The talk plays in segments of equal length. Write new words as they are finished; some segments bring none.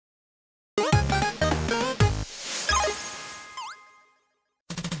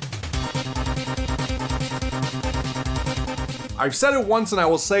I've said it once and I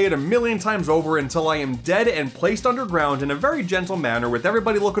will say it a million times over until I am dead and placed underground in a very gentle manner with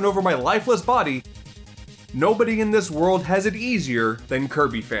everybody looking over my lifeless body. Nobody in this world has it easier than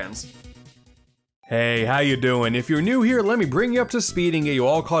Kirby fans. Hey, how you doing? If you're new here, let me bring you up to speed and get you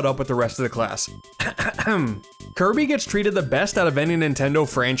all caught up with the rest of the class. Kirby gets treated the best out of any Nintendo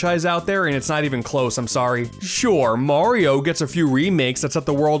franchise out there, and it's not even close, I'm sorry. Sure, Mario gets a few remakes that set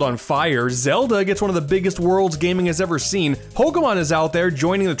the world on fire, Zelda gets one of the biggest worlds gaming has ever seen, Pokemon is out there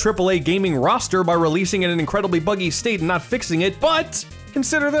joining the AAA gaming roster by releasing it in an incredibly buggy state and not fixing it, but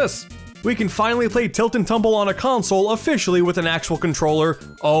consider this. We can finally play Tilt and Tumble on a console officially with an actual controller.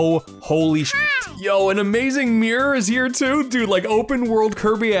 Oh, holy shit. Yo, an amazing mirror is here too? Dude, like open world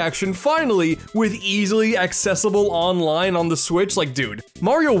Kirby action, finally, with easily accessible online on the Switch. Like, dude,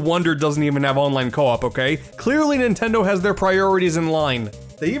 Mario Wonder doesn't even have online co-op, okay? Clearly Nintendo has their priorities in line.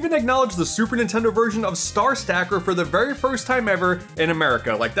 They even acknowledged the Super Nintendo version of Star Stacker for the very first time ever in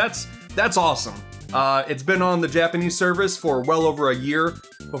America. Like, that's awesome. It's been on the Japanese service for well over a year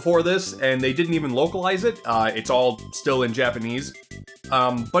before this, and they didn't even localize it. It's all still in Japanese,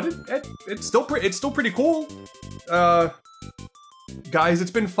 but it's still pretty cool. Guys,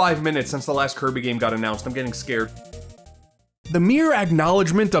 it's been 5 minutes since the last Kirby game got announced. I'm getting scared. The mere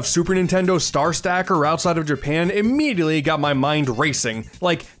acknowledgement of Super Nintendo Star Stacker outside of Japan immediately got my mind racing.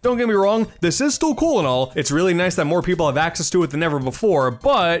 Like, don't get me wrong, this is still cool and all. It's really nice that more people have access to it than ever before,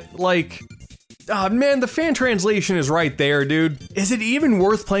 but like, man, the fan translation is right there, dude. Is it even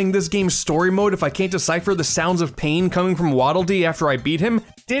worth playing this game's story mode if I can't decipher the sounds of pain coming from Waddle Dee after I beat him?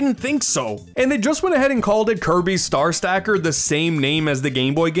 Didn't think so. And they just went ahead and called it Kirby's Star Stacker, the same name as the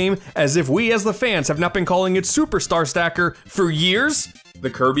Game Boy game, as if we as the fans have not been calling it Super Star Stacker for years? The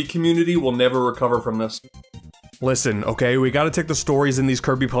Kirby community will never recover from this. Listen, okay, we gotta take the stories in these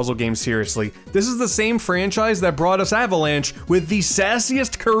Kirby puzzle games seriously. This is the same franchise that brought us Avalanche with the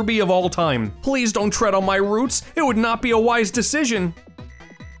sassiest Kirby of all time. Please don't tread on my roots, it would not be a wise decision.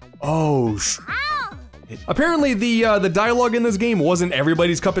 Oh, Apparently the dialogue in this game wasn't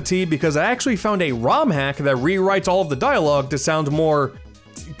everybody's cup of tea because I actually found a ROM hack that rewrites all of the dialogue to sound more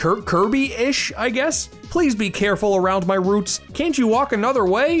Kirby-ish, I guess? Please be careful around my roots. Can't you walk another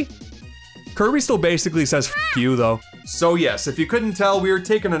way? Kirby still basically says F you though. So yes, if you couldn't tell, we are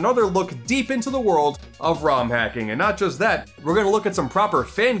taking another look deep into the world of ROM hacking. And not just that, we're gonna look at some proper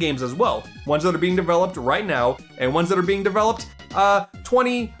fan games as well. Ones that are being developed right now, and ones that are being developed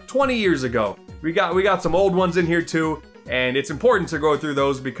 20 years ago. We got some old ones in here too, and it's important to go through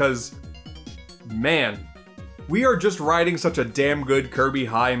those because, man, we are just riding such a damn good Kirby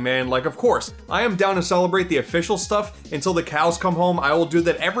high, man. Like, of course, I am down to celebrate the official stuff until the cows come home. I will do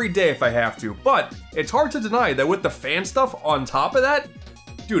that every day if I have to. But it's hard to deny that with the fan stuff on top of that,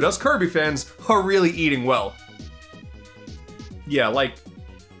 dude, us Kirby fans are really eating well. Yeah, like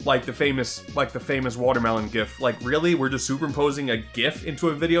the famous watermelon gif. Like, really? We're just superimposing a gif into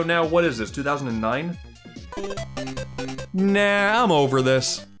a video now? What is this, 2009? Nah, I'm over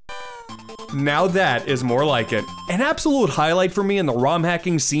this. Now that is more like it. An absolute highlight for me in the ROM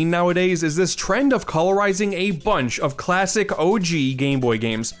hacking scene nowadays is this trend of colorizing a bunch of classic OG Game Boy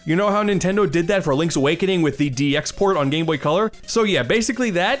games. You know how Nintendo did that for Link's Awakening with the DX port on Game Boy Color? So yeah, basically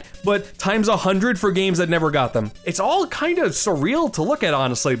that, but times 100 for games that never got them. It's all kind of surreal to look at,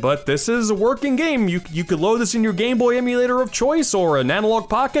 honestly, but this is a working game. You could load this in your Game Boy emulator of choice or an analog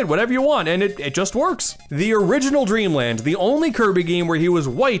pocket, whatever you want, and it just works. The original Dreamland, the only Kirby game where he was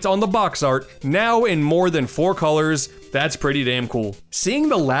white on the box art, now in more than 4 colors, that's pretty damn cool. Seeing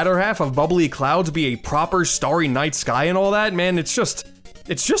the latter half of Bubbly Clouds be a proper starry night sky and all that, man, it's just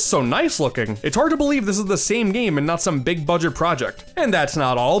so nice looking. It's hard to believe this is the same game and not some big budget project. And that's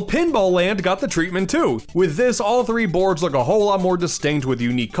not all, Pinball Land got the treatment too. With this, all 3 boards look a whole lot more distinct with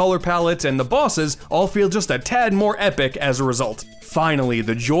unique color palettes, and the bosses all feel just a tad more epic as a result. Finally,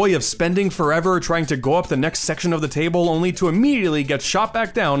 the joy of spending forever trying to go up the next section of the table only to immediately get shot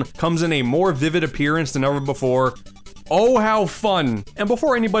back down comes in a more vivid appearance than ever before. Oh, how fun. And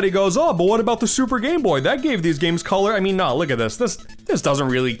before anybody goes, oh, but what about the Super Game Boy? That gave these games color. I mean, nah, look at this. This doesn't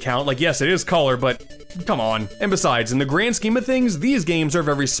really count. Like, yes, it is color, but come on. And besides, in the grand scheme of things, these games are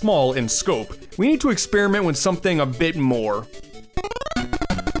very small in scope. We need to experiment with something a bit more.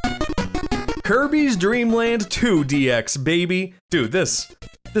 Kirby's Dream Land 2 DX, baby. Dude, this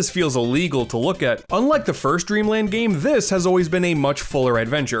This feels illegal to look at. Unlike the first Dreamland game, this has always been a much fuller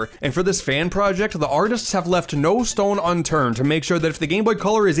adventure, and for this fan project, the artists have left no stone unturned to make sure that if the Game Boy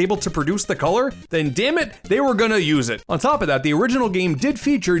Color is able to produce the color, then damn it, they were gonna use it. On top of that, the original game did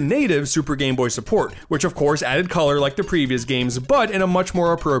feature native Super Game Boy support, which of course added color like the previous games, but in a much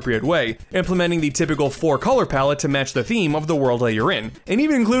more appropriate way, implementing the typical 4-color palette to match the theme of the world that you're in, and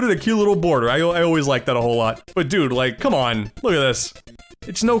even included a cute little border. I always like that a whole lot. But dude, like, come on, look at this.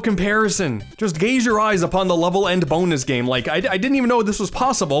 It's no comparison. Just gaze your eyes upon the level end bonus game. Like, I didn't even know this was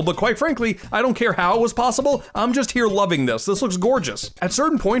possible, but quite frankly, I don't care how it was possible. I'm just here loving this. This looks gorgeous. At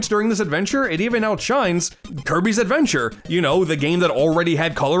certain points during this adventure, it even outshines Kirby's Adventure. You know, the game that already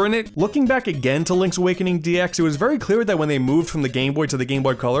had color in it. Looking back again to Link's Awakening DX, it was very clear that when they moved from the Game Boy to the Game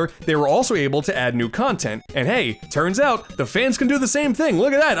Boy Color, they were also able to add new content. And hey, turns out, the fans can do the same thing.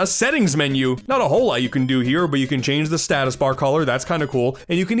 Look at that, a settings menu. Not a whole lot you can do here, but you can change the status bar color. That's kind of cool.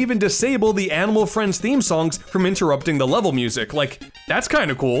 And you can even disable the Animal Friends theme songs from interrupting the level music. Like, that's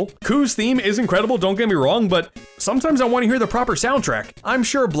kind of cool. Ku's theme is incredible, don't get me wrong, but sometimes I want to hear the proper soundtrack. I'm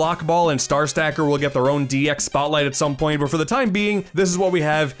sure Block Ball and Star Stacker will get their own DX spotlight at some point, but for the time being, this is what we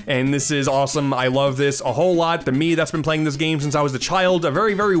have, and this is awesome. I love this a whole lot. The me that's been playing this game since I was a child, a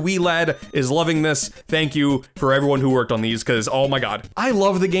very, very wee lad, is loving this. Thank you for everyone who worked on these, because oh my god. I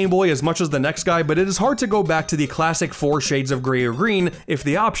love the Game Boy as much as the next guy, but it is hard to go back to the classic 4 shades of gray or green if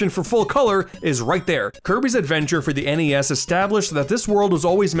the option for full color is right there. Kirby's Adventure for the NES established that this world was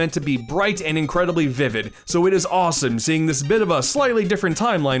always meant to be bright and incredibly vivid, so it is awesome seeing this bit of a slightly different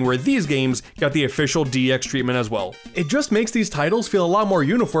timeline where these games got the official DX treatment as well. It just makes these titles feel a lot more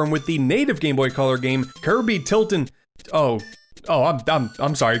uniform with the native Game Boy Color game, Kirby Tiltin'.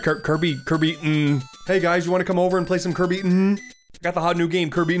 I'm sorry, Kirby. Hey guys, you want to come over and play some Kirby? Got the hot new game,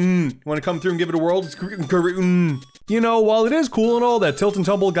 Kirby. You want to come through and give it a whirl? It's Kirby. You know, while it is cool and all that Tilt and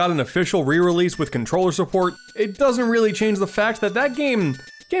Tumble got an official re-release with controller support, it doesn't really change the fact that that game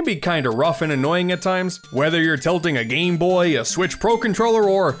can be kinda rough and annoying at times. Whether you're tilting a Game Boy, a Switch Pro controller,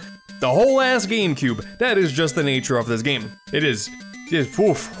 or the whole ass GameCube, that is just the nature of this game. It is.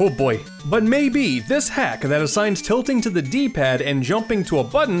 Oof, oh boy. But maybe this hack that assigns tilting to the D-pad and jumping to a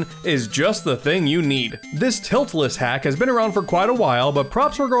button is just the thing you need. This tiltless hack has been around for quite a while, but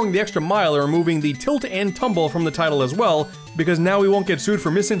props for going the extra mile and removing the tilt and tumble from the title as well, because now we won't get sued for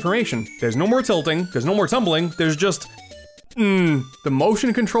misinformation. There's no more tilting, there's no more tumbling, there's just the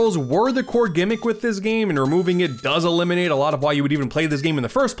motion controls were the core gimmick with this game, and removing it does eliminate a lot of why you would even play this game in the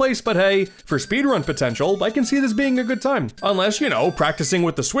first place, but hey, for speedrun potential, I can see this being a good time. Unless, you know, practicing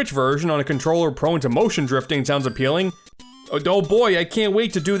with the Switch version on a controller prone to motion drifting sounds appealing. Oh boy, I can't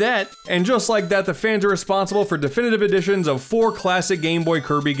wait to do that. And just like that, the fans are responsible for definitive editions of 4 classic Game Boy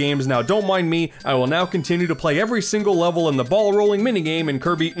Kirby games. Now don't mind me, I will now continue to play every single level in the ball rolling minigame in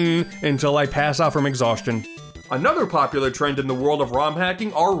Kirby until I pass out from exhaustion. Another popular trend in the world of ROM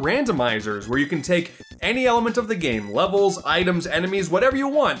hacking are randomizers, where you can take any element of the game, levels, items, enemies, whatever you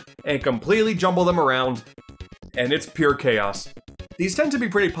want, and completely jumble them around, and it's pure chaos. These tend to be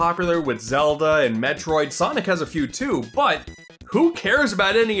pretty popular with Zelda and Metroid. Sonic has a few too, but who cares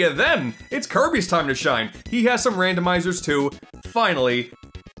about any of them? It's Kirby's time to shine. He has some randomizers too. Finally,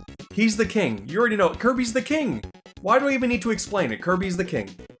 he's the king. You already know, Kirby's the king. Why do I even need to explain it? Kirby's the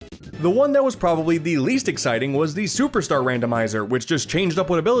king. The one that was probably the least exciting was the Superstar Randomizer, which just changed up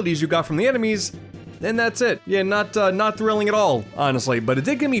what abilities you got from the enemies, and that's it. Yeah, not thrilling at all, honestly, but it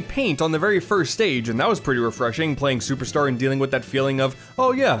did give me paint on the very first stage, and that was pretty refreshing, playing Superstar and dealing with that feeling of,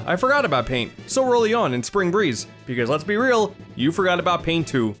 oh yeah, I forgot about paint so early on in Spring Breeze. Because let's be real, you forgot about paint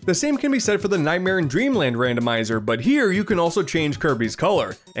too. The same can be said for the Nightmare and Dreamland randomizer, but here you can also change Kirby's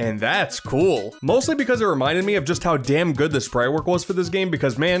color, and that's cool. Mostly because it reminded me of just how damn good the sprite work was for this game,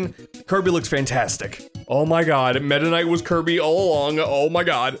 because man, Kirby looks fantastic. Oh my god, Meta Knight was Kirby all along, oh my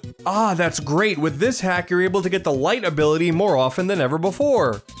god. Ah, that's great, with this hack you're able to get the light ability more often than ever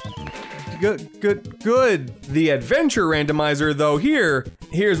before. Good. The adventure randomizer though,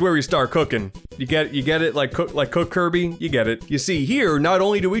 here's where we start cooking. You get it, like cook Kirby, you get it. You see here, not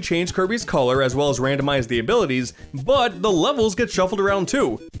only do we change Kirby's color as well as randomize the abilities, but the levels get shuffled around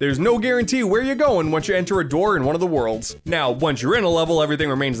too. There's no guarantee where you're going once you enter a door in one of the worlds. Now, once you're in a level, everything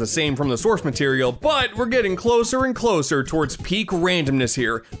remains the same from the source material, but we're getting closer and closer towards peak randomness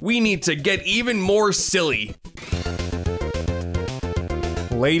here. We need to get even more silly.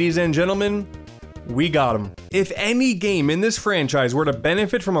 Ladies and gentlemen, we got him. If any game in this franchise were to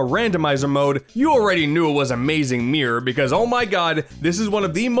benefit from a randomizer mode, you already knew it was Amazing Mirror, because oh my god, this is one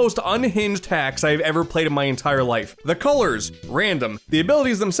of the most unhinged hacks I've ever played in my entire life. The colors, random. The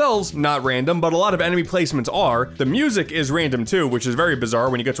abilities themselves, not random, but a lot of enemy placements are. The music is random too, which is very bizarre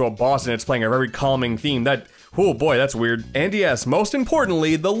when you get to a boss and it's playing a very calming theme. Oh boy, that's weird. And yes, most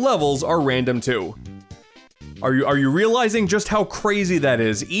importantly, the levels are random too. Are you realizing just how crazy that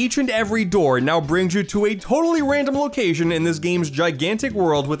is? Each and every door now brings you to a totally random location in this game's gigantic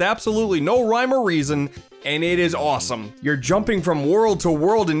world with absolutely no rhyme or reason, and it is awesome. You're jumping from world to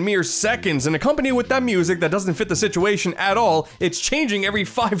world in mere seconds, and accompanied with that music that doesn't fit the situation at all, it's changing every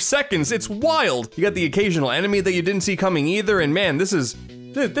 5 seconds. It's wild. You got the occasional enemy that you didn't see coming either, and man, this is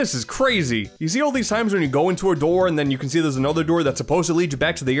crazy. You see all these times when you go into a door and then you can see there's another door that's supposed to lead you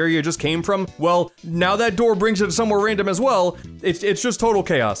back to the area you just came from? Well, now that door brings you to somewhere random as well. It's just total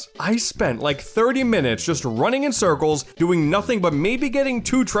chaos. I spent like 30 minutes just running in circles, doing nothing but maybe getting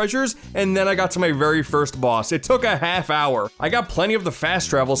 2 treasures, and then I got to my very first boss. It took a half hour. I got plenty of the fast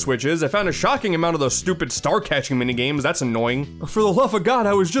travel switches. I found a shocking amount of those stupid star catching minigames. That's annoying. For the love of God,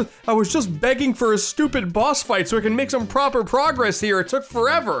 I was just begging for a stupid boss fight so I can make some proper progress here. It took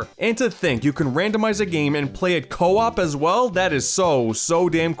forever. And to think you can randomize a game and play it co-op as well, that is so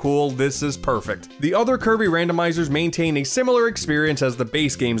damn cool. This is perfect. The other Kirby randomizers maintain a similar experience as the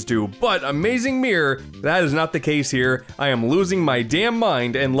base games do, but Amazing Mirror, that is not the case here. I am losing my damn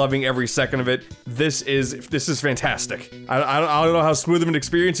mind and loving every second of it. This is fantastic. I don't know how smooth of an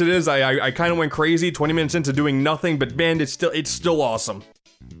experience it is. I kind of went crazy 20 minutes into doing nothing, but man, it's still awesome.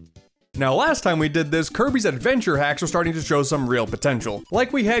 Now, last time we did this, Kirby's adventure hacks were starting to show some real potential.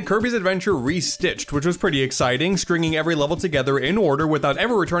 Like we had Kirby's Adventure Restitched, which was pretty exciting, stringing every level together in order without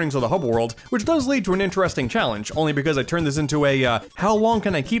ever returning to the hub world, which does lead to an interesting challenge, only because I turned this into a, how long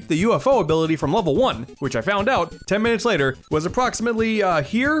can I keep the UFO ability from level 1, which I found out 10 minutes later was approximately,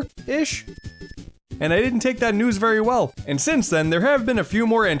 here-ish? And I didn't take that news very well. And since then, there have been a few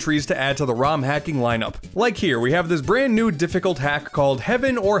more entries to add to the ROM hacking lineup. Like here, we have this brand new difficult hack called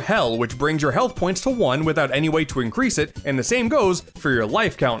Heaven or Hell, which brings your health points to 1 without any way to increase it, and the same goes for your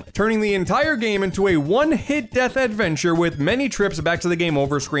life count, turning the entire game into a one-hit death adventure with many trips back to the game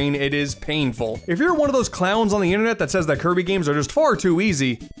over screen. It is painful. If you're one of those clowns on the internet that says that Kirby games are just far too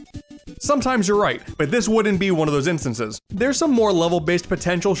easy, sometimes you're right, but this wouldn't be one of those instances. There's some more level-based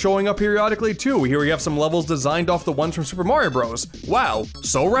potential showing up periodically too. Here we have some levels designed off the ones from Super Mario Bros. Wow,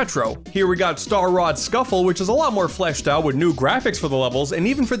 so retro. Here we got Star Rod Scuffle, which is a lot more fleshed out with new graphics for the levels and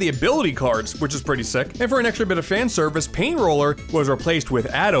even for the ability cards, which is pretty sick. And for an extra bit of fan service, Paint Roller was replaced with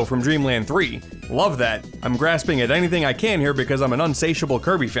Addo from Dreamland 3. Love that. I'm grasping at anything I can here because I'm an unsatiable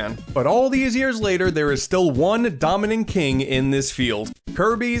Kirby fan. But all these years later, there is still one dominant king in this field: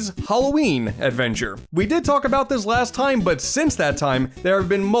 Kirby's Halloween Adventure. We did talk about this last time, but since that time, there have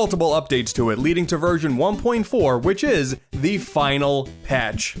been multiple updates to it, leading to version 1.4, which is the final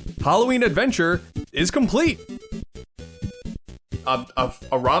patch. Halloween Adventure is complete. A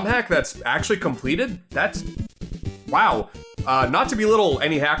ROM hack that's actually completed? That's... wow. Not to belittle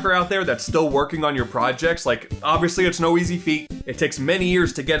any hacker out there that's still working on your projects, like, obviously it's no easy feat. It takes many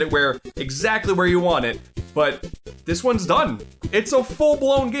years to get it exactly where you want it, but this one's done. It's a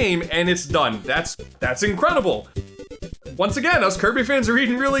full-blown game, and it's done. That's incredible. Once again, us Kirby fans are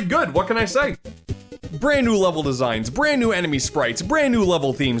eating really good. What can I say? Brand new level designs, brand new enemy sprites, brand new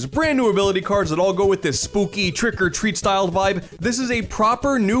level themes, brand new ability cards that all go with this spooky trick-or-treat styled vibe. This is a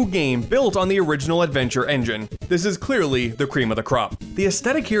proper new game built on the original adventure engine. This is clearly the cream of the crop. The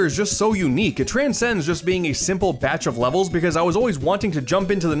aesthetic here is just so unique. It transcends just being a simple batch of levels because I was always wanting to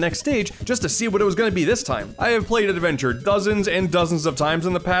jump into the next stage just to see what it was going to be this time. I have played Adventure dozens and dozens of times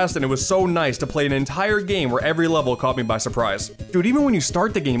in the past, and it was so nice to play an entire game where every level caught me by surprise. Dude, even when you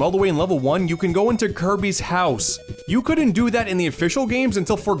start the game all the way in level 1, you can go into Kirby's house. You couldn't do that in the official games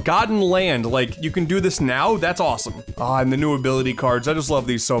until Forgotten Land. Like, you can do this now? That's awesome. And the new ability cards, I just love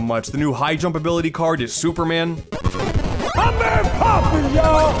these so much. The new high jump ability card is Superman. I'm Mary Poppins,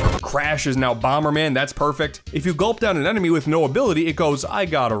 y'all! Crash is now Bomberman, that's perfect. If you gulp down an enemy with no ability, it goes, I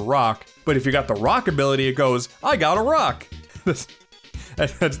got a rock. But if you got the rock ability, it goes, I got a rock.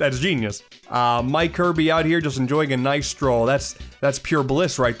 That's genius. Mike Kirby out here just enjoying a nice stroll. That's pure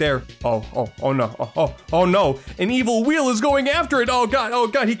bliss right there. Oh no. An evil wheel is going after it. Oh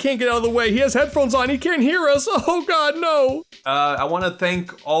god, he can't get out of the way. He has headphones on, he can't hear us. Oh god, no. I want to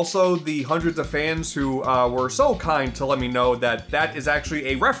thank also the hundreds of fans who were so kind to let me know that is actually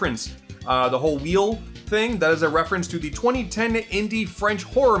a reference. The whole wheel thing, that is a reference to the 2010 indie French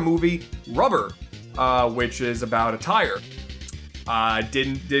horror movie Rubber, which is about a tire.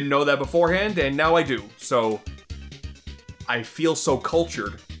 Didn't know that beforehand, and now I do. So I feel so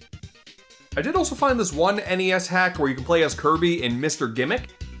cultured. I did also find this one NES hack where you can play as Kirby in Mr.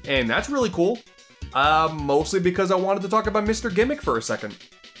 Gimmick, and that's really cool. Mostly because I wanted to talk about Mr. Gimmick for a second.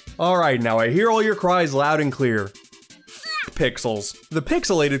 Alright, now I hear all your cries loud and clear. Pixels. The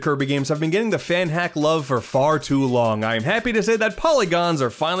pixelated Kirby games have been getting the fan hack love for far too long. I am happy to say that polygons are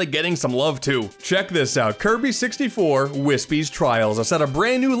finally getting some love too. Check this out, Kirby 64 Wispy's Trials, a set of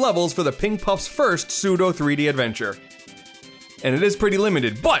brand new levels for the Pink Puff's first pseudo 3D adventure. And it is pretty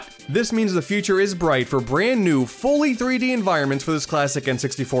limited, but this means the future is bright for brand new, fully 3D environments for this classic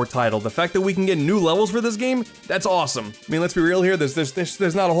N64 title. The fact that we can get new levels for this game, that's awesome. I mean, let's be real here,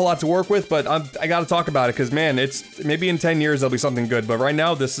 there's not a whole lot to work with, but I gotta talk about it, because man, it's, maybe in 10 years there'll be something good, but right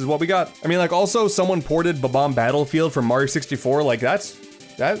now, this is what we got. I mean, like, also, someone ported Bob-omb Battlefield from Mario 64, like, that's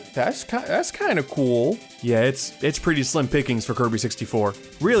kind of cool. Yeah, it's pretty slim pickings for Kirby 64.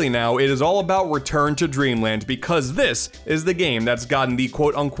 Really now, it is all about Return to Dreamland, because this is the game that's gotten the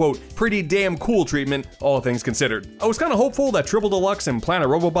quote-unquote pretty damn cool treatment, all things considered. I was kind of hopeful that Triple Deluxe and Planet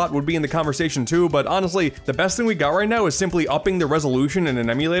Robobot would be in the conversation too, but honestly, the best thing we got right now is simply upping the resolution in an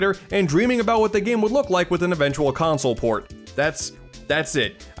emulator and dreaming about what the game would look like with an eventual console port. That's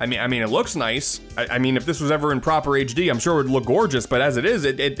it. I mean, it looks nice. I mean, if this was ever in proper HD, I'm sure it would look gorgeous, but as it is,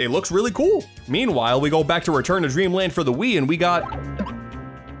 it looks really cool. Meanwhile, we go back to Return to Dreamland for the Wii and we got...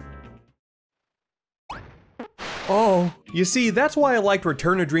 Oh, you see, that's why I liked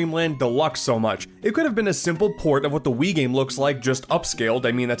Return to Dreamland Deluxe so much. It could have been a simple port of what the Wii game looks like, just upscaled.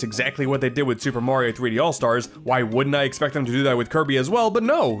 I mean, that's exactly what they did with Super Mario 3D All-Stars. Why wouldn't I expect them to do that with Kirby as well? But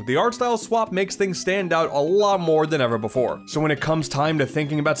no, the art style swap makes things stand out a lot more than ever before. So when it comes time to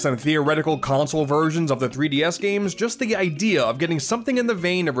thinking about some theoretical console versions of the 3DS games, just the idea of getting something in the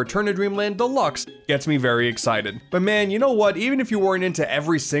vein of Return to Dreamland Deluxe gets me very excited. But man, you know what? Even if you weren't into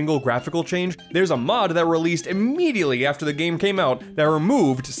every single graphical change, there's a mod that released immediately after the game came out that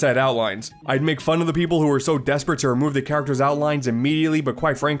removed said outlines. I'd make fun of the people who were so desperate to remove the characters' outlines immediately, but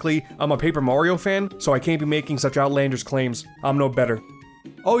quite frankly, I'm a Paper Mario fan, so I can't be making such outlandish claims. I'm no better.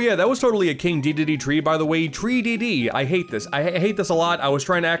 Oh yeah, that was totally a King Dedede tree, by the way. Tree DD. I hate this. I hate this a lot. I was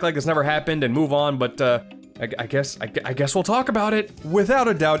trying to act like this never happened and move on, but I guess we'll talk about it. Without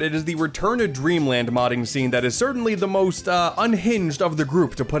a doubt, it is the Return to Dreamland modding scene that is certainly the most unhinged of the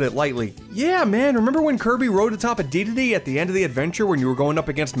group, to put it lightly. Yeah, man, remember when Kirby rode atop a Dedede at the end of the adventure when you were going up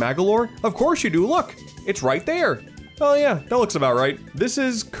against Magolor? Of course you do, look, it's right there. Oh yeah, that looks about right. This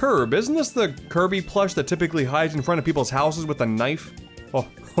is Kirb. Isn't this the Kirby plush that typically hides in front of people's houses with a knife?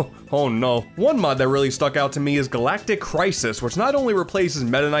 Oh no. One mod that really stuck out to me is Galactic Crisis, which not only replaces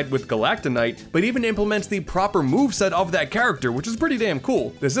Meta Knight with Galactonite, but even implements the proper moveset of that character, which is pretty damn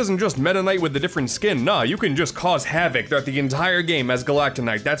cool. This isn't just Meta Knight with a different skin, nah, you can just cause havoc throughout the entire game as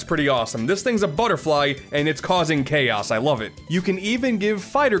Galactonite. That's pretty awesome. This thing's a butterfly, and it's causing chaos. I love it. You can even give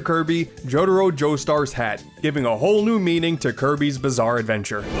Fighter Kirby Jotaro Joestar's hat, giving a whole new meaning to Kirby's bizarre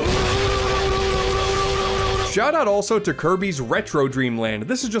adventure. Shout out also to Kirby's Retro Dreamland.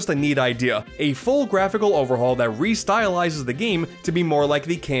 This is just a neat idea. A full graphical overhaul that restylizes the game to be more like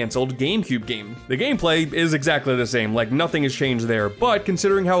the cancelled GameCube game. The gameplay is exactly the same, like nothing has changed there, but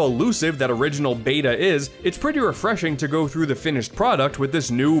considering how elusive that original beta is, it's pretty refreshing to go through the finished product with this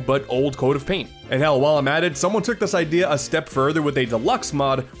new but old coat of paint. And hell, while I'm at it, someone took this idea a step further with a deluxe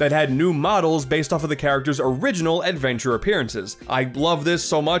mod that had new models based off of the character's original adventure appearances. I love this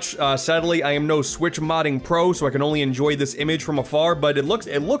so much. Sadly, I am no Switch modding pro, so I can only enjoy this image from afar, but it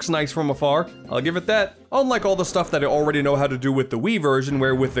looks nice from afar. I'll give it that. Unlike all the stuff that I already know how to do with the Wii version,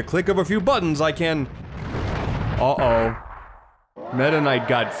 where with the click of a few buttons, I can... Uh-oh. Meta Knight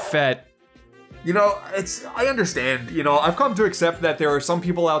got fat. You know, I understand, you know, I've come to accept that there are some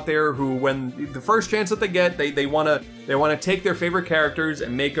people out there who, when the first chance that they get, they wanna take their favorite characters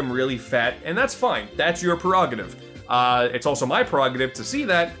and make them really fat, and that's fine. That's your prerogative. It's also my prerogative to see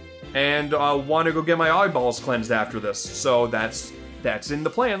that and want to go get my eyeballs cleansed after this. So that's in the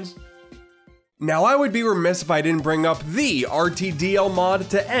plans. Now, I would be remiss if I didn't bring up the RTDL mod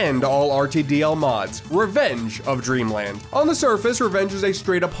to end all RTDL mods, Revenge of Dreamland. On the surface, Revenge is a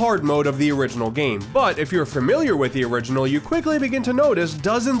straight-up hard mode of the original game, but if you're familiar with the original, you quickly begin to notice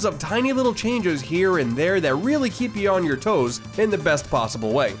dozens of tiny little changes here and there that really keep you on your toes in the best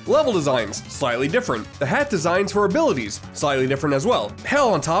possible way. Level designs, slightly different. The hat designs for abilities, slightly different as well.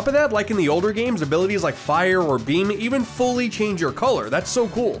 Hell, on top of that, like in the older games, abilities like Fire or Beam even fully change your color. That's so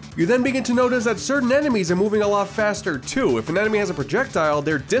cool. You then begin to notice that that certain enemies are moving a lot faster too. If an enemy has a projectile,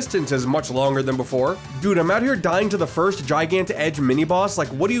 their distance is much longer than before. Dude, I'm out here dying to the first Gigant Edge mini-boss, like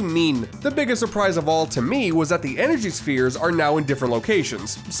what do you mean? The biggest surprise of all to me was that the energy spheres are now in different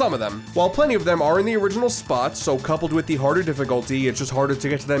locations, some of them. While plenty of them are in the original spots, so coupled with the harder difficulty, it's just harder to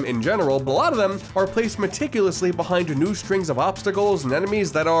get to them in general, but a lot of them are placed meticulously behind new strings of obstacles and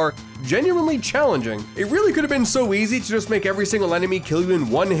enemies that are genuinely challenging. It really could have been so easy to just make every single enemy kill you in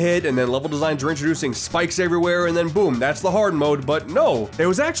one hit, and then level designs are introducing spikes everywhere, and then boom, that's the hard mode, but no. There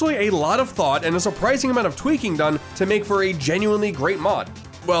was actually a lot of thought and a surprising amount of tweaking done to make for a genuinely great mod.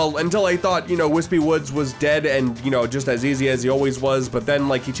 Well, until I thought, Wispy Woods was dead and, just as easy as he always was, but then,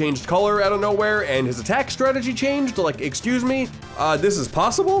 like, he changed color out of nowhere and his attack strategy changed, like, excuse me? This is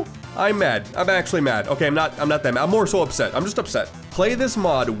possible? I'm mad. I'm actually mad. Okay, I'm not that mad. I'm more so upset. I'm just upset. Play this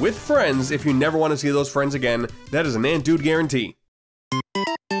mod with friends if you never want to see those friends again. That is an AntDude guarantee.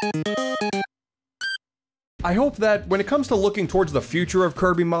 I hope that when it comes to looking towards the future of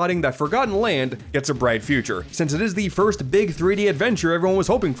Kirby modding, that Forgotten Land gets a bright future, since it is the first big 3D adventure everyone was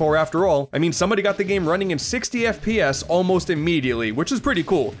hoping for after all. I mean, somebody got the game running in 60 FPS almost immediately, which is pretty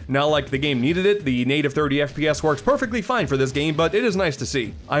cool. Not like the game needed it, the native 30 FPS works perfectly fine for this game, but it is nice to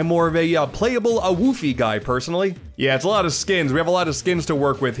see. I'm more of a playable woofy guy personally. Yeah, it's a lot of skins. We have a lot of skins to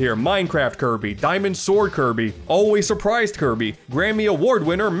work with here. Minecraft Kirby, Diamond Sword Kirby, Always Surprised Kirby, Grammy Award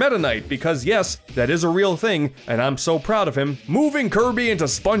winner Meta Knight, because yes, that is a real thing, and I'm so proud of him. Moving Kirby into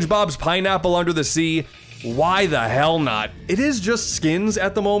SpongeBob's Pineapple Under the Sea. Why the hell not? It is just skins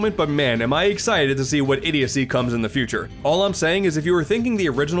at the moment, but man, am I excited to see what idiocy comes in the future. All I'm saying is if you were thinking the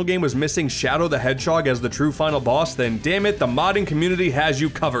original game was missing Shadow the Hedgehog as the true final boss, then damn it, the modding community has you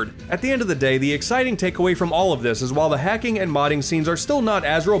covered. At the end of the day, the exciting takeaway from all of this is while the hacking and modding scenes are still not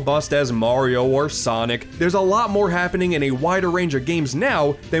as robust as Mario or Sonic, there's a lot more happening in a wider range of games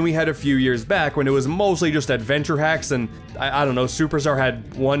now than we had a few years back when it was mostly just adventure hacks and I don't know, Superstar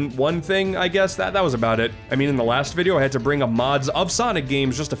had one thing, I guess, that was about it. I mean, in the last video, I had to bring up mods of Sonic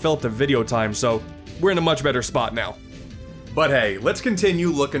games just to fill up the video time, so we're in a much better spot now. But hey, let's continue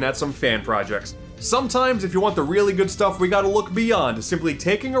looking at some fan projects. Sometimes, if you want the really good stuff, we gotta look beyond simply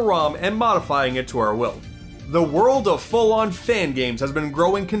taking a ROM and modifying it to our will. The world of full-on fan games has been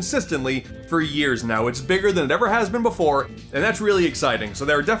growing consistently for years now. It's bigger than it ever has been before, and that's really exciting. So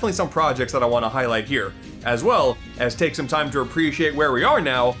there are definitely some projects that I want to highlight here, as well as take some time to appreciate where we are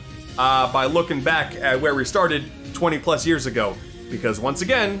now by looking back at where we started 20 plus years ago. Because once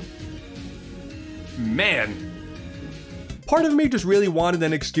again, man, part of me just really wanted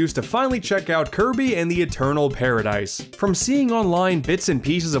an excuse to finally check out Kirby and the Eternal Paradise. From seeing online bits and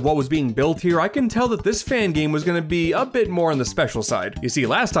pieces of what was being built here, I can tell that this fan game was going to be a bit more on the special side. You see,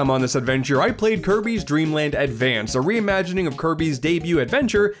 last time on this adventure, I played Kirby's Dream Land Advance, a reimagining of Kirby's debut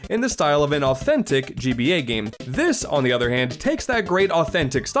adventure in the style of an authentic GBA game. This, on the other hand, takes that great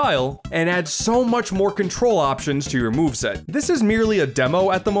authentic style and adds so much more control options to your moveset. This is merely a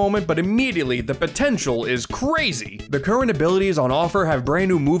demo at the moment, but immediately the potential is crazy. The current abilities on offer have brand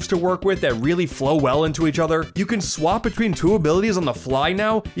new moves to work with that really flow well into each other. You can swap between two abilities on the fly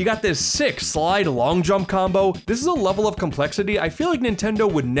now. You got this sick slide long jump combo. This is a level of complexity I feel like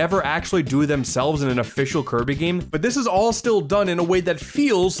Nintendo would never actually do themselves in an official Kirby game, but this is all still done in a way that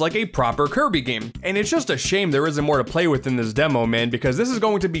feels like a proper Kirby game. And it's just a shame there isn't more to play with in this demo, man, because this is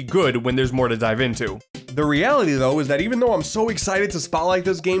going to be good when there's more to dive into. The reality though is that even though I'm so excited to spotlight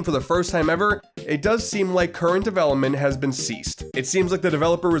this game for the first time ever, it does seem like current development has been ceased. It seems like the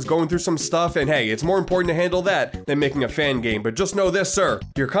developer was going through some stuff and hey, it's more important to handle that than making a fan game, but just know this, sir,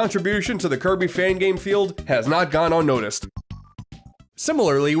 your contribution to the Kirby fan game field has not gone unnoticed.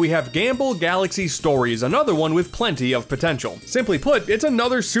 Similarly, we have Gamble Galaxy Stories, another one with plenty of potential. Simply put, it's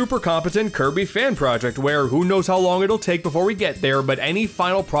another super competent Kirby fan project where who knows how long it'll take before we get there, but any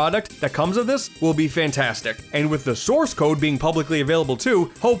final product that comes of this will be fantastic. And with the source code being publicly available too,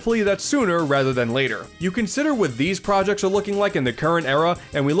 hopefully that's sooner rather than later. You consider what these projects are looking like in the current era,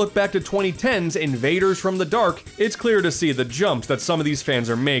 and we look back to 2010's Invaders from the Dark, it's clear to see the jumps that some of these fans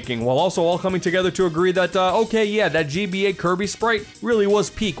are making, while also all coming together to agree that, okay, yeah, that GBA Kirby sprite really was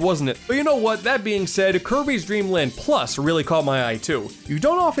peak, wasn't it? But you know what, that being said, Kirby's Dream Land Plus really caught my eye too. You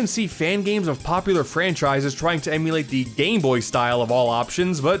don't often see fan games of popular franchises trying to emulate the Game Boy style of all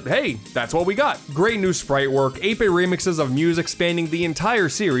options, but hey, that's what we got. Great new sprite work, 8-bit remixes of music spanning the entire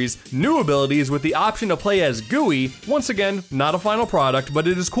series, new abilities with the option to play as Gooey. Once again, not a final product, but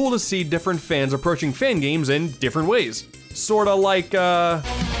it is cool to see different fans approaching fan games in different ways. Sorta like,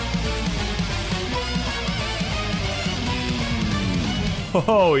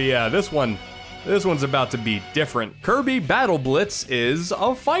 oh yeah, this one's about to be different. Kirby Battle Blitz is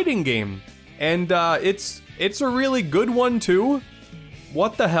a fighting game. And it's a really good one too.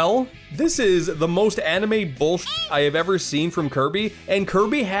 What the hell? This is the most anime bullshit I have ever seen from Kirby, and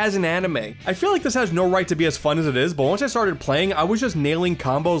Kirby has an anime. I feel like this has no right to be as fun as it is, but once I started playing, I was just nailing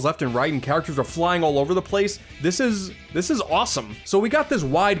combos left and right and characters are flying all over the place. This is awesome. So we got this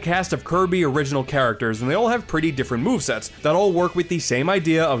wide cast of Kirby original characters, and they all have pretty different movesets that all work with the same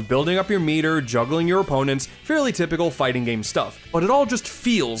idea of building up your meter, juggling your opponents, fairly typical fighting game stuff. But it all just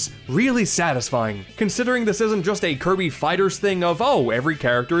feels really satisfying, considering this isn't just a Kirby Fighters thing of, oh, every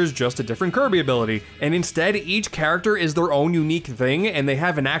character is just a different Kirby ability, and instead each character is their own unique thing and they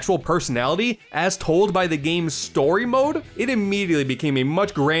have an actual personality as told by the game's story mode. It immediately became a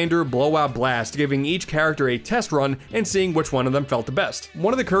much grander blowout blast, giving each character a test run and seeing which one of them felt the best.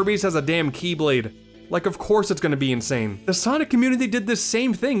 One of the Kirbys has a damn Keyblade. Like, of course it's gonna be insane. The Sonic community did this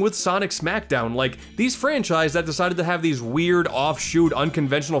same thing with Sonic Smackdown. Like, these franchises that decided to have these weird, offshoot,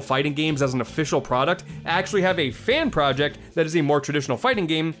 unconventional fighting games as an official product actually have a fan project that is a more traditional fighting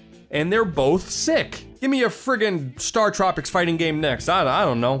game, and they're both sick. Give me a friggin' Star Tropics fighting game next, I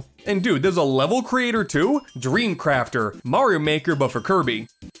don't know. And dude, there's a level creator too? Dream Crafter, Mario Maker but for Kirby.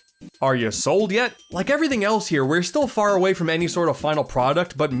 Are you sold yet? Like everything else here, we're still far away from any sort of final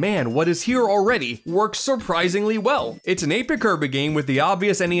product, but man, what is here already works surprisingly well. It's an 8-bit Kirby game with the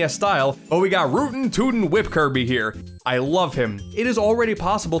obvious NES style, but we got Rootin' Tootin' Whip Kirby here. I love him. It is already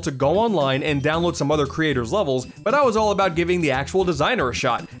possible to go online and download some other creators' levels, but I was all about giving the actual designer a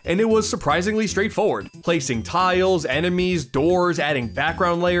shot, and it was surprisingly straightforward. Placing tiles, enemies, doors, adding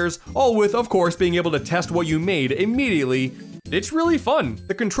background layers, all with, of course, being able to test what you made immediately. It's really fun.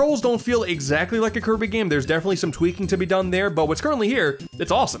 The controls don't feel exactly like a Kirby game. There's definitely some tweaking to be done there, but what's currently here,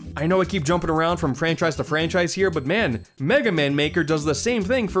 it's awesome. I know I keep jumping around from franchise to franchise here, but man, Mega Man Maker does the same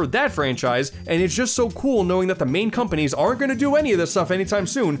thing for that franchise, and it's just so cool knowing that the main companies aren't gonna do any of this stuff anytime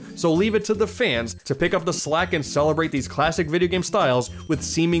soon, so leave it to the fans to pick up the slack and celebrate these classic video game styles with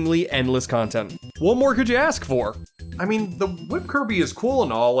seemingly endless content. What more could you ask for? I mean, the Whip Kirby is cool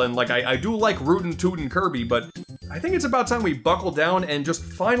and all, and like I do like Rootin' Tootin' Kirby, but I think it's about time we buckle down and just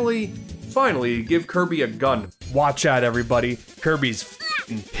finally give Kirby a gun. Watch out, everybody. Kirby's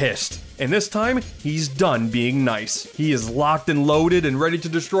f***ing pissed. And this time, he's done being nice. He is locked and loaded and ready to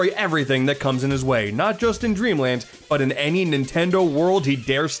destroy everything that comes in his way, not just in Dreamland, but in any Nintendo world he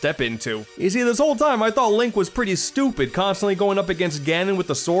dares step into. You see, this whole time I thought Link was pretty stupid, constantly going up against Ganon with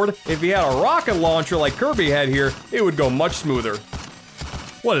the sword. If he had a rocket launcher like Kirby had here, it would go much smoother.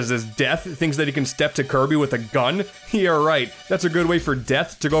 What is this, Death? Thinks that he can step to Kirby with a gun? Yeah, right. That's a good way for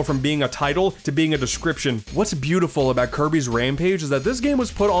Death to go from being a title to being a description. What's beautiful about Kirby's Rampage is that this game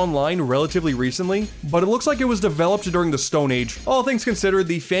was put online relatively recently, but it looks like it was developed during the Stone Age. All things considered,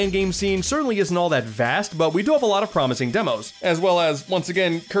 the fan game scene certainly isn't all that vast, but we do have a lot of promising demos. As well as, once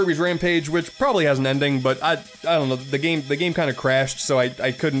again, Kirby's Rampage, which probably has an ending, but I don't know, the game kind of crashed, so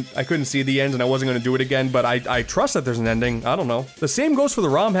I couldn't see the end and I wasn't going to do it again, but I trust that there's an ending. I don't know. The same goes for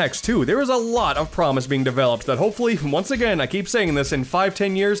the ROM hacks too. There is a lot of promise being developed that hopefully, once again, I keep saying this, in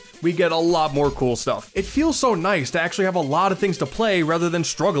 5-10 years, we get a lot more cool stuff. It feels so nice to actually have a lot of things to play rather than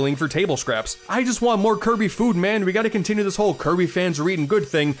struggling for table scraps. I just want more Kirby food, man. We gotta continue this whole Kirby fans are eating good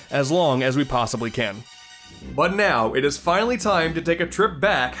thing as long as we possibly can. But now, it is finally time to take a trip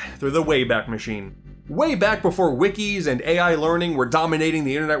back through the Wayback Machine. Way back before wikis and AI learning were dominating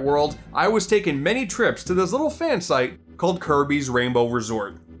the internet world, I was taking many trips to this little fan site called Kirby's Rainbow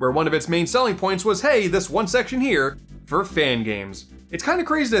Resort, where one of its main selling points was, hey, this one section here for fan games. It's kind of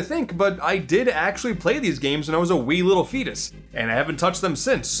crazy to think, but I did actually play these games when I was a wee little fetus, and I haven't touched them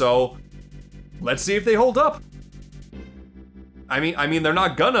since, so let's see if they hold up. I mean, they're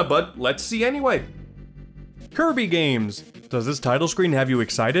not gonna, but let's see anyway. Kirby games. Does this title screen have you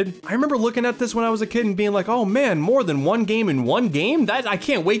excited? I remember looking at this when I was a kid and being like, oh man, more than one game in one game? I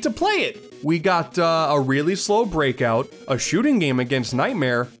can't wait to play it. We got a really slow Breakout, a shooting game against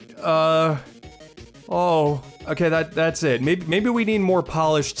Nightmare. Oh, okay, that's it. Maybe we need more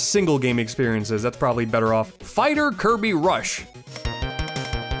polished single game experiences. That's probably better off. Fighter Kirby Rush.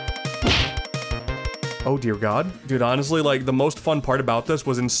 Oh dear God. Dude, honestly, like, the most fun part about this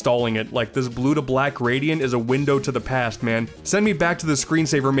was installing it. Like, this blue to black gradient is a window to the past, man. Send me back to the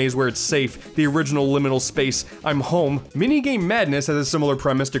screensaver maze where it's safe, the original liminal space. I'm home. Minigame Madness has a similar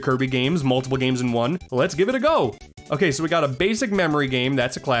premise to Kirby games, multiple games in one. Let's give it a go. Okay, so we got a basic memory game,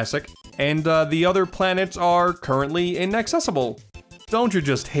 that's a classic. And the other planets are currently inaccessible. Don't you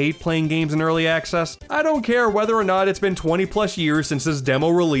just hate playing games in early access? I don't care whether or not it's been 20 plus years since this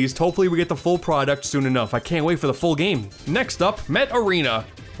demo released, hopefully we get the full product soon enough. I can't wait for the full game. Next up, Met Arena.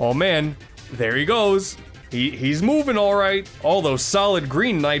 Oh man, there he goes. He's moving all right. All those solid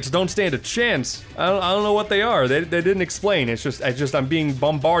green knights don't stand a chance. I don't know what they are. They didn't explain. It's just I'm being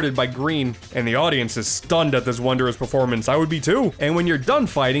bombarded by green, and the audience is stunned at this wondrous performance. I would be too. And when you're done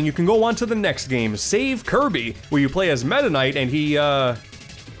fighting, you can go on to the next game, Save Kirby, where you play as Meta Knight, and he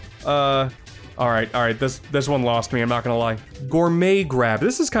all right, this one lost me, I'm not gonna lie. Gourmet Grab,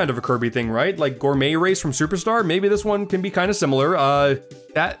 this is kind of a Kirby thing, right? Like Gourmet Race from Superstar, maybe this one can be kind of similar.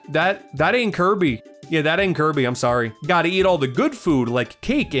 That ain't Kirby. Yeah, that ain't Kirby, I'm sorry. Gotta eat all the good food like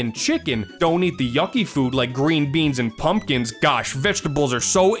cake and chicken. Don't eat the yucky food like green beans and pumpkins. Gosh, vegetables are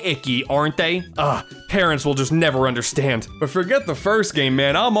so icky, aren't they? Parents will just never understand. But forget the first game,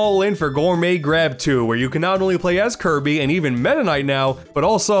 man. I'm all in for Gourmet Grab 2, where you can not only play as Kirby and even Meta Knight now, but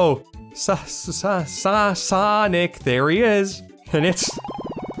also Sonic, there he is. And it's,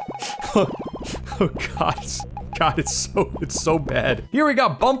 oh God, it's so bad. Here we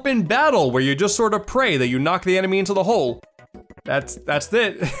got Bump in Battle, where you just sort of pray that you knock the enemy into the hole. That's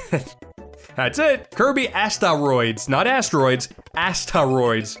it. That's it. Kirby Asteroids, not asteroids,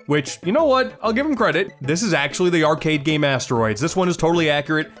 Asteroids, which, you know what? I'll give him credit. This is actually the arcade game Asteroids. This one is totally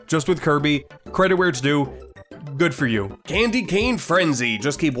accurate, just with Kirby. Credit where it's due. Good for you. Candy Cane Frenzy.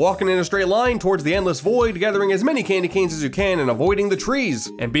 Just keep walking in a straight line towards the endless void, gathering as many candy canes as you can and avoiding the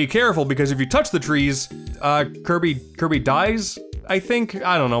trees. And be careful, because if you touch the trees, Kirby dies, I think?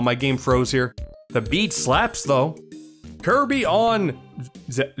 I don't know, my game froze here. The beat slaps though. Kirby on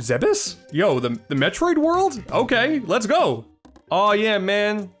Zebes? Yo, the Metroid world? Okay, let's go. Oh yeah,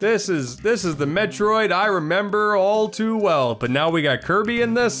 man, this is the Metroid I remember all too well. But now we got Kirby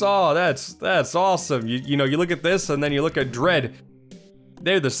in this. Oh, that's awesome. You know, you look at this and then you look at Dread.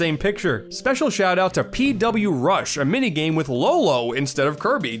 They're the same picture. Special shout out to PW Rush, a minigame with Lolo instead of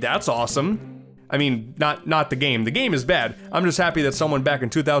Kirby. That's awesome. I mean, not the game. The game is bad. I'm just happy that someone back in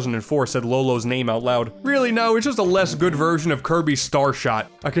 2004 said Lolo's name out loud. Really, no, it's just a less good version of Kirby Star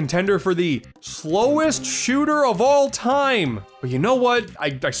Shot, a contender for the slowest shooter of all time. But you know what?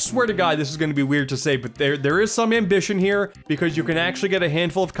 I swear to God, this is gonna be weird to say, but there is some ambition here, because you can actually get a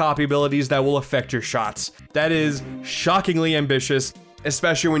handful of copy abilities that will affect your shots. That is shockingly ambitious,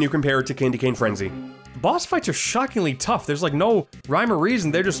 especially when you compare it to Candy Cane Frenzy. Boss fights are shockingly tough. There's like no rhyme or reason.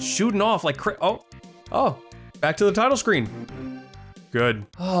 They're just shooting off like oh, back to the title screen. Good.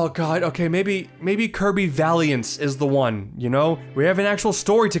 Oh God, okay, maybe Kirby Valiance is the one, you know? We have an actual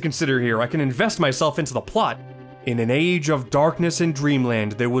story to consider here. I can invest myself into the plot. In an age of darkness and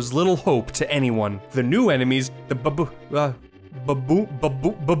dreamland, there was little hope to anyone. The new enemies, the Baboombas?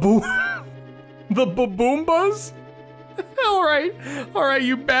 Alright,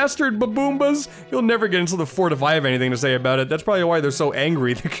 you bastard Baboombas. You'll never get into the fort if I have anything to say about it. That's probably why they're so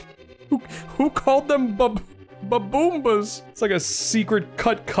angry. Who called them Baboombas? It's like a secret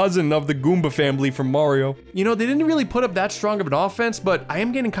cut cousin of the Goomba family from Mario. You know, they didn't really put up that strong of an offense, but I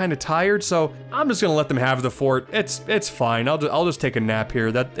am getting kind of tired, so I'm just gonna let them have the fort. It's fine. I'll just take a nap here.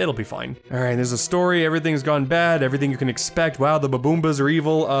 It'll be fine. All right, there's a story. Everything's gone bad. Everything you can expect. Wow, the Baboombas are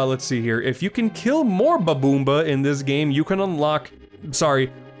evil. Let's see here. If you can kill more Baboomba in this game, you can unlock,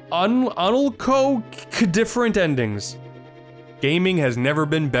 different endings. Gaming has never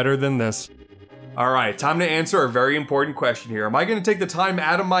been better than this. Alright, time to answer a very important question here. Am I gonna take the time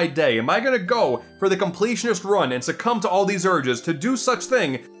out of my day? Am I gonna go for the completionist run and succumb to all these urges to do such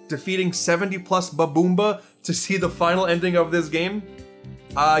thing, defeating 70 plus Baboomba to see the final ending of this game?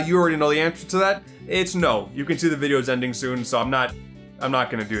 You already know the answer to that. It's no. You can see the video's ending soon, so I'm not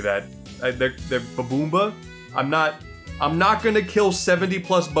gonna do that. They're Baboomba. I'm not gonna kill 70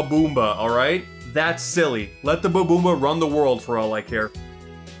 plus Baboomba, alright? That's silly. Let the Baboomba run the world for all I care.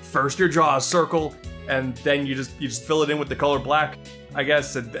 First your jaw is circle, and then you just fill it in with the color black. I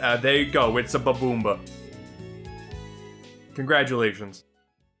guess, there you go, it's a Baboomba. Congratulations.